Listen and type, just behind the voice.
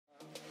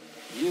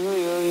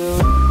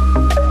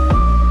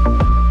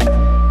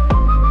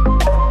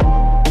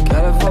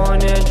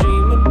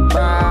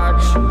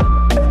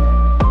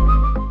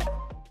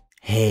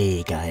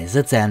guys,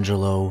 it's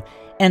Angelo,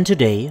 and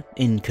today,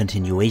 in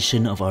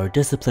continuation of our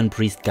Discipline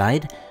Priest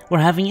guide, we're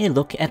having a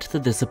look at the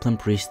Discipline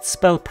Priest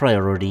spell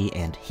priority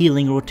and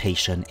healing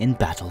rotation in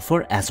battle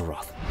for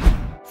Azeroth.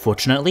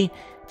 Fortunately,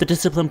 the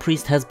Discipline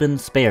Priest has been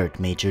spared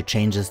major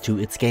changes to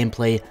its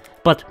gameplay,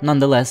 but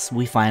nonetheless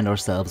we find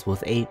ourselves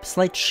with a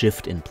slight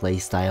shift in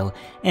playstyle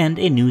and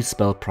a new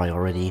spell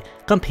priority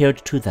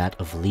compared to that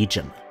of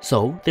Legion,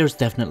 so there's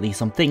definitely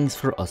some things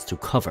for us to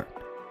cover.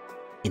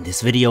 In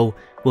this video,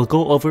 we'll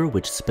go over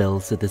which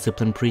spells the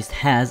Discipline Priest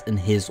has in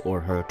his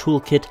or her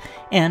toolkit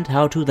and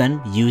how to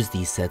then use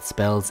these said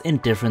spells in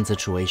different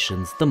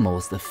situations the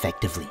most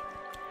effectively.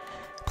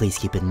 Please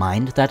keep in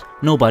mind that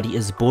nobody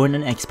is born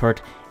an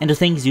expert, and the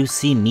things you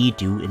see me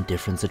do in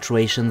different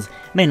situations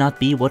may not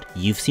be what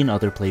you've seen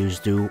other players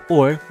do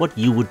or what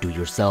you would do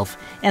yourself,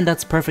 and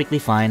that's perfectly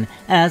fine,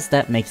 as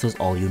that makes us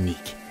all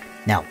unique.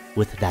 Now,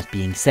 with that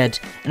being said,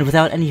 and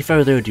without any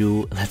further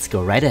ado, let's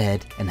go right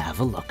ahead and have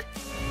a look.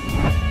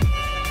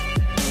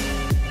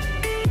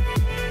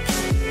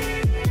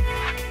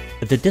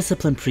 The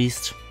Discipline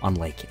Priest,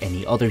 unlike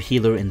any other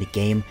healer in the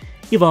game,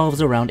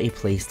 evolves around a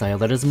playstyle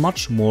that is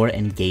much more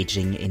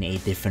engaging in a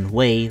different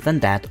way than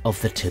that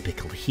of the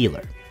typical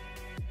healer.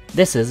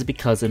 This is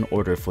because in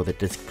order for the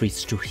Disc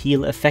Priest to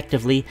heal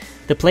effectively,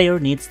 the player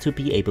needs to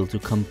be able to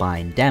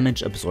combine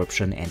damage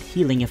absorption and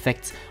healing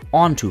effects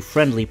onto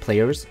friendly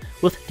players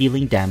with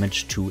dealing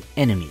damage to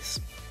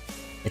enemies.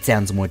 It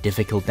sounds more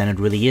difficult than it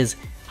really is,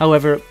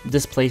 however,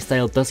 this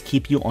playstyle does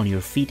keep you on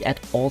your feet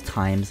at all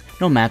times,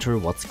 no matter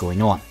what's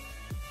going on.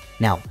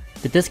 Now,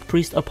 the Disc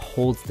Priest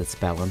upholds this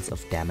balance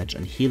of damage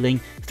and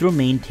healing through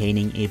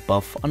maintaining a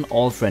buff on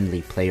all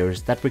friendly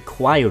players that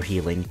require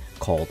healing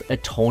called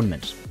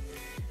Atonement.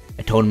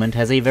 Atonement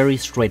has a very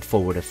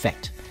straightforward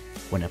effect.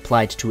 When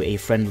applied to a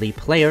friendly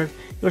player,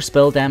 your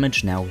spell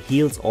damage now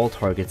heals all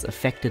targets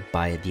affected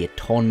by the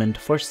Atonement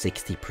for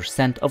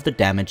 60% of the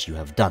damage you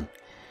have done.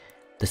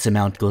 This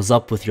amount goes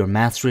up with your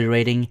mastery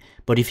rating,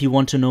 but if you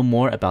want to know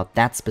more about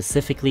that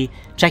specifically,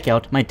 check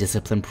out my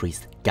Discipline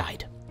Priest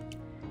guide.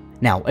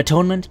 Now,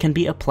 Atonement can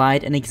be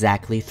applied in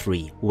exactly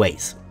 3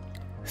 ways.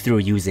 Through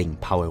using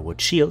Powerwood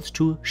Shield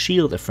to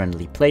shield a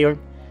friendly player,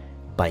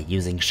 by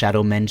using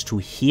Shadow Mend to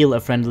heal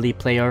a friendly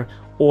player,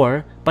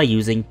 or by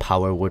using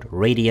Powerwood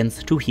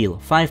Radiance to heal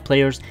 5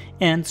 players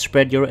and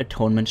spread your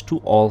Atonement to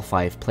all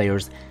 5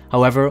 players,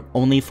 however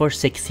only for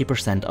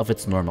 60% of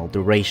its normal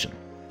duration.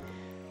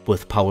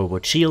 With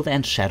Powerwood Shield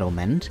and Shadow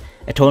Mend,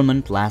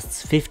 Atonement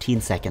lasts 15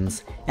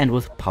 seconds, and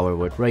with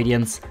Powerwood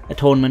Radiance,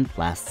 Atonement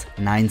lasts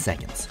 9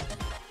 seconds.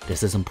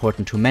 This is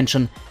important to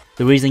mention,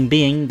 the reason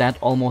being that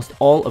almost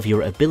all of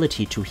your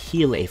ability to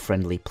heal a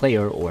friendly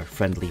player or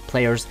friendly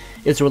players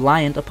is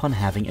reliant upon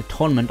having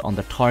Atonement on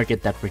the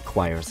target that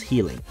requires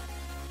healing.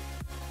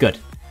 Good,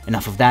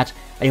 enough of that,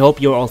 I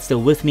hope you're all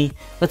still with me.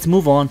 Let's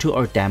move on to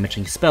our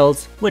damaging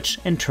spells, which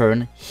in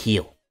turn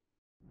heal.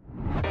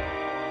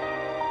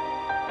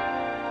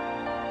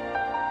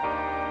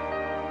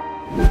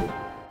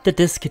 The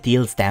disc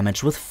deals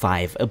damage with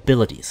 5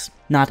 abilities,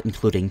 not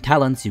including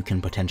talents you can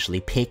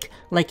potentially pick,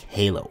 like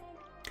Halo.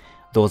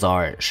 Those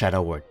are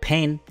Shadow Word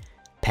Pain,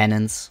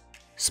 Penance,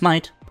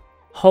 Smite,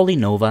 Holy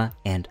Nova,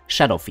 and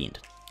Shadow Fiend.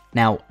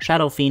 Now,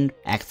 Shadow Fiend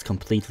acts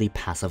completely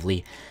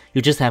passively,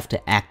 you just have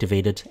to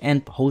activate it,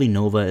 and Holy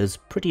Nova is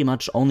pretty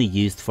much only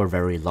used for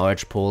very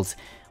large pulls,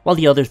 while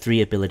the other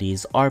 3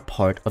 abilities are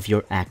part of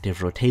your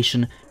active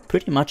rotation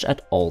pretty much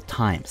at all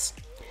times.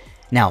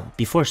 Now,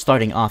 before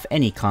starting off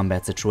any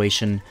combat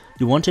situation,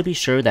 you want to be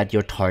sure that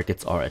your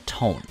targets are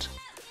atoned.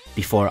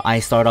 Before I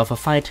start off a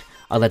fight,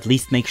 I'll at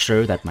least make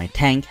sure that my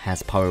tank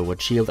has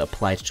Powerwood Shield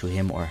applied to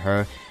him or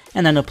her,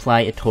 and then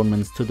apply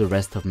atonements to the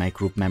rest of my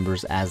group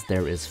members as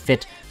there is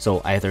fit,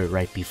 so either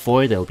right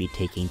before they'll be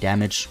taking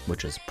damage,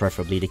 which is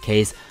preferably the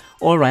case,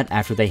 or right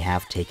after they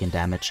have taken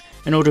damage,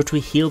 in order to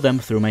heal them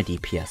through my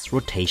DPS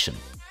rotation.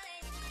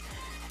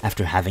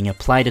 After having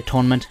applied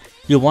Atonement,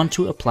 you'll want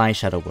to apply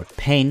Shadow Word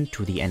Pain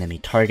to the enemy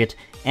target,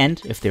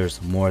 and if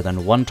there's more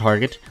than one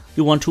target,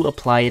 you want to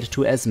apply it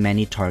to as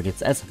many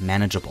targets as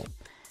manageable.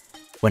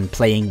 When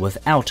playing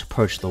without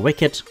Purge the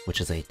Wicked,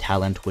 which is a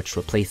talent which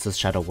replaces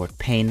Shadow Word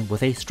Pain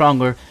with a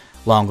stronger,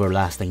 longer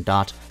lasting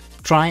dot,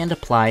 try and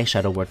apply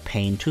Shadow Word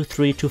Pain to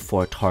 3 to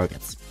 4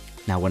 targets.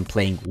 Now when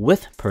playing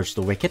with Purge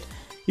the Wicked,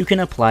 you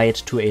can apply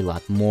it to a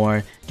lot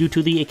more due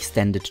to the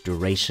extended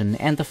duration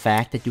and the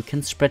fact that you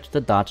can spread the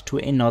dot to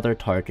another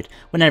target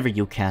whenever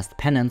you cast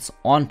Penance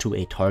onto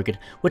a target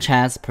which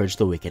has Purge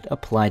the Wicked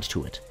applied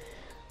to it.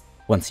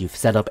 Once you've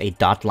set up a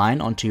dot line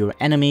onto your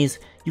enemies,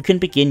 you can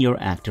begin your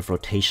active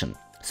rotation.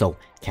 So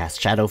cast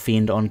Shadow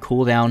Fiend on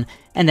cooldown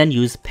and then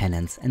use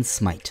Penance and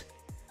Smite.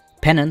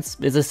 Penance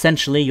is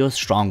essentially your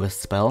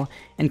strongest spell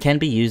and can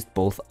be used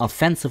both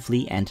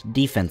offensively and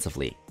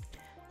defensively.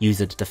 Use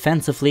it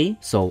defensively,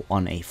 so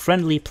on a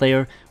friendly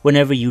player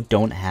whenever you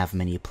don't have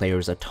many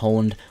players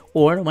atoned,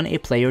 or when a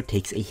player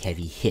takes a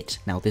heavy hit.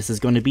 Now this is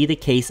going to be the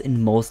case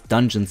in most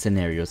dungeon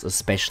scenarios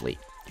especially.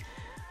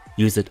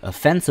 Use it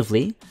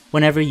offensively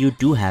whenever you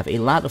do have a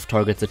lot of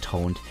targets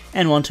atoned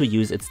and want to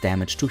use its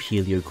damage to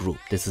heal your group.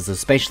 This is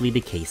especially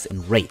the case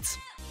in raids.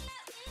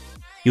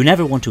 You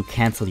never want to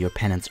cancel your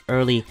penance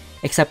early,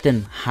 except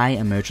in high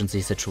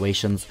emergency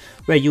situations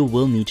where you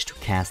will need to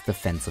cast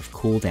defensive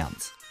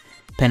cooldowns.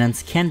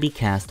 Penance can be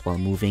cast while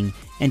moving,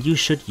 and you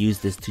should use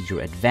this to your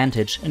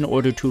advantage in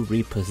order to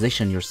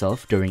reposition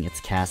yourself during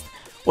its cast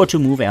or to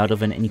move out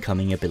of an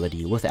incoming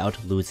ability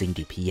without losing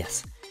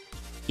DPS.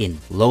 In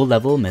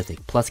low-level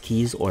Mythic Plus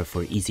keys or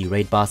for easy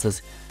raid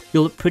bosses,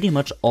 you'll pretty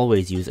much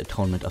always use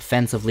Atonement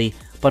offensively,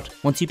 but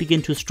once you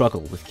begin to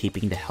struggle with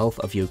keeping the health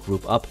of your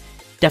group up,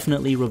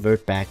 definitely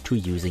revert back to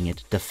using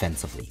it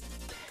defensively.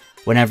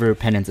 Whenever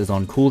Penance is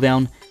on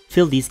cooldown,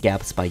 fill these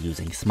gaps by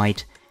using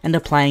Smite, and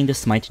applying the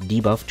Smite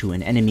debuff to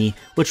an enemy,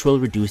 which will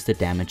reduce the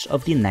damage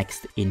of the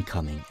next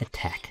incoming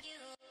attack.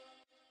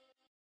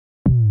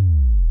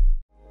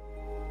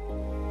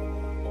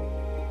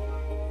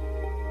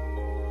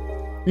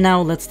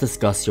 Now let's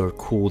discuss your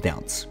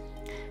cooldowns.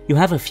 You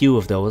have a few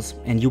of those,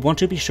 and you want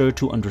to be sure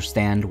to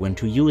understand when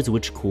to use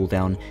which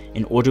cooldown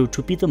in order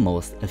to be the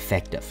most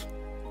effective.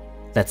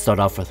 Let's start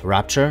off with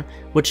Rapture,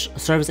 which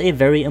serves a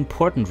very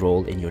important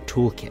role in your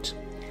toolkit.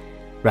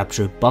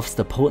 Rapture buffs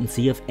the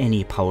potency of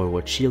any Power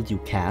Word Shield you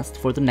cast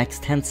for the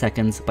next 10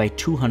 seconds by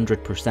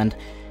 200%,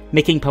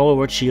 making Power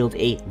Word Shield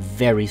a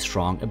very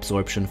strong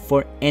absorption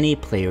for any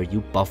player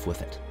you buff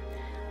with it.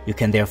 You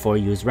can therefore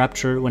use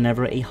Rapture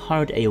whenever a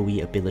hard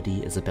AoE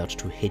ability is about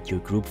to hit your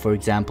group, for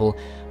example,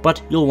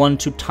 but you'll want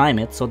to time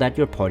it so that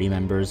your party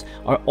members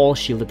are all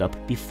shielded up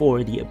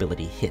before the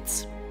ability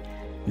hits.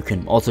 You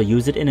can also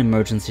use it in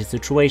emergency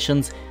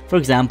situations, for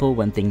example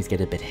when things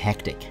get a bit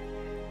hectic.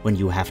 When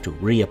you have to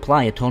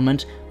reapply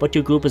Atonement, but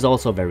your group is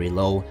also very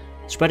low,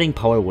 spreading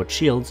Power Word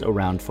Shields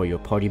around for your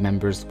party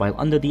members while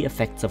under the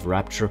effects of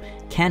Rapture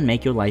can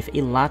make your life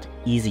a lot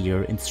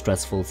easier in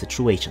stressful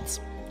situations.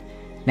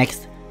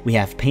 Next, we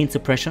have Pain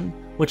Suppression,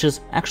 which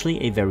is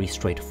actually a very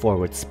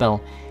straightforward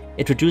spell.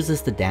 It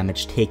reduces the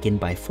damage taken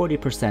by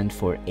 40%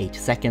 for 8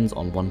 seconds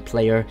on one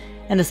player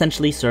and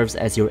essentially serves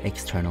as your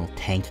external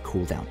tank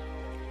cooldown.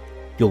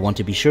 You'll want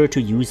to be sure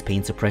to use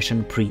Pain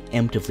Suppression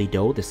preemptively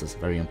though, this is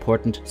very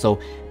important,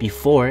 so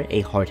before a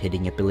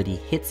hard-hitting ability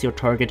hits your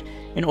target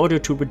in order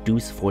to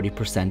reduce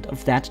 40%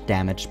 of that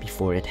damage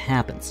before it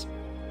happens.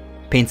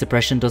 Pain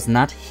Suppression does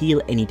not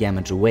heal any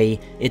damage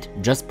away, it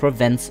just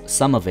prevents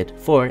some of it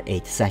for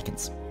 8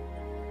 seconds.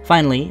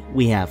 Finally,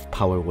 we have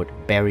Power Word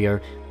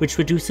Barrier, which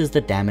reduces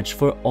the damage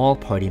for all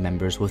party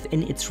members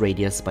within its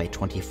radius by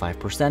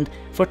 25%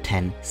 for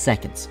 10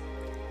 seconds.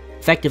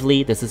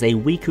 Effectively, this is a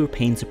weaker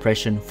pain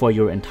suppression for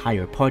your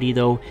entire party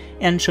though,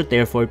 and should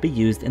therefore be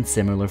used in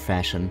similar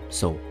fashion,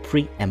 so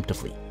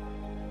preemptively.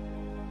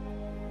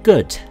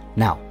 Good,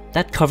 now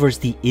that covers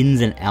the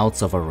ins and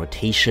outs of our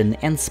rotation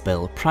and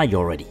spell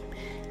priority.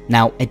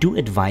 Now, I do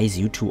advise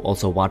you to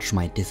also watch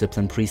my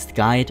Discipline Priest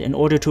guide in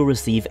order to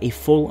receive a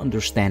full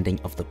understanding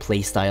of the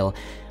playstyle,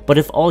 but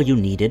if all you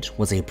needed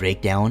was a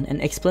breakdown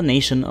and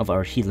explanation of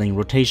our healing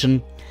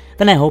rotation,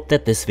 then I hope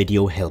that this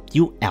video helped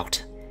you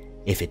out.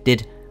 If it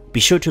did, be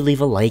sure to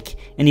leave a like,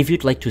 and if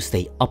you'd like to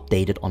stay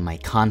updated on my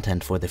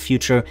content for the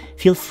future,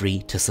 feel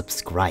free to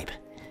subscribe.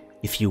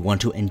 If you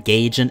want to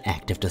engage in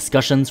active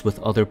discussions with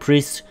other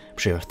priests,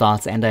 share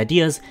thoughts and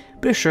ideas,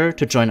 be sure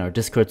to join our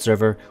Discord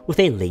server with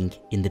a link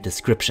in the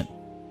description.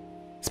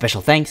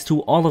 Special thanks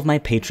to all of my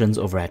patrons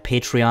over at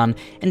Patreon,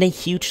 and a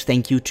huge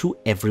thank you to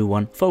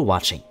everyone for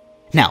watching.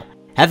 Now,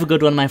 have a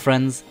good one my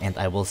friends, and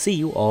I will see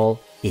you all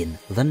in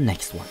the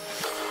next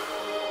one.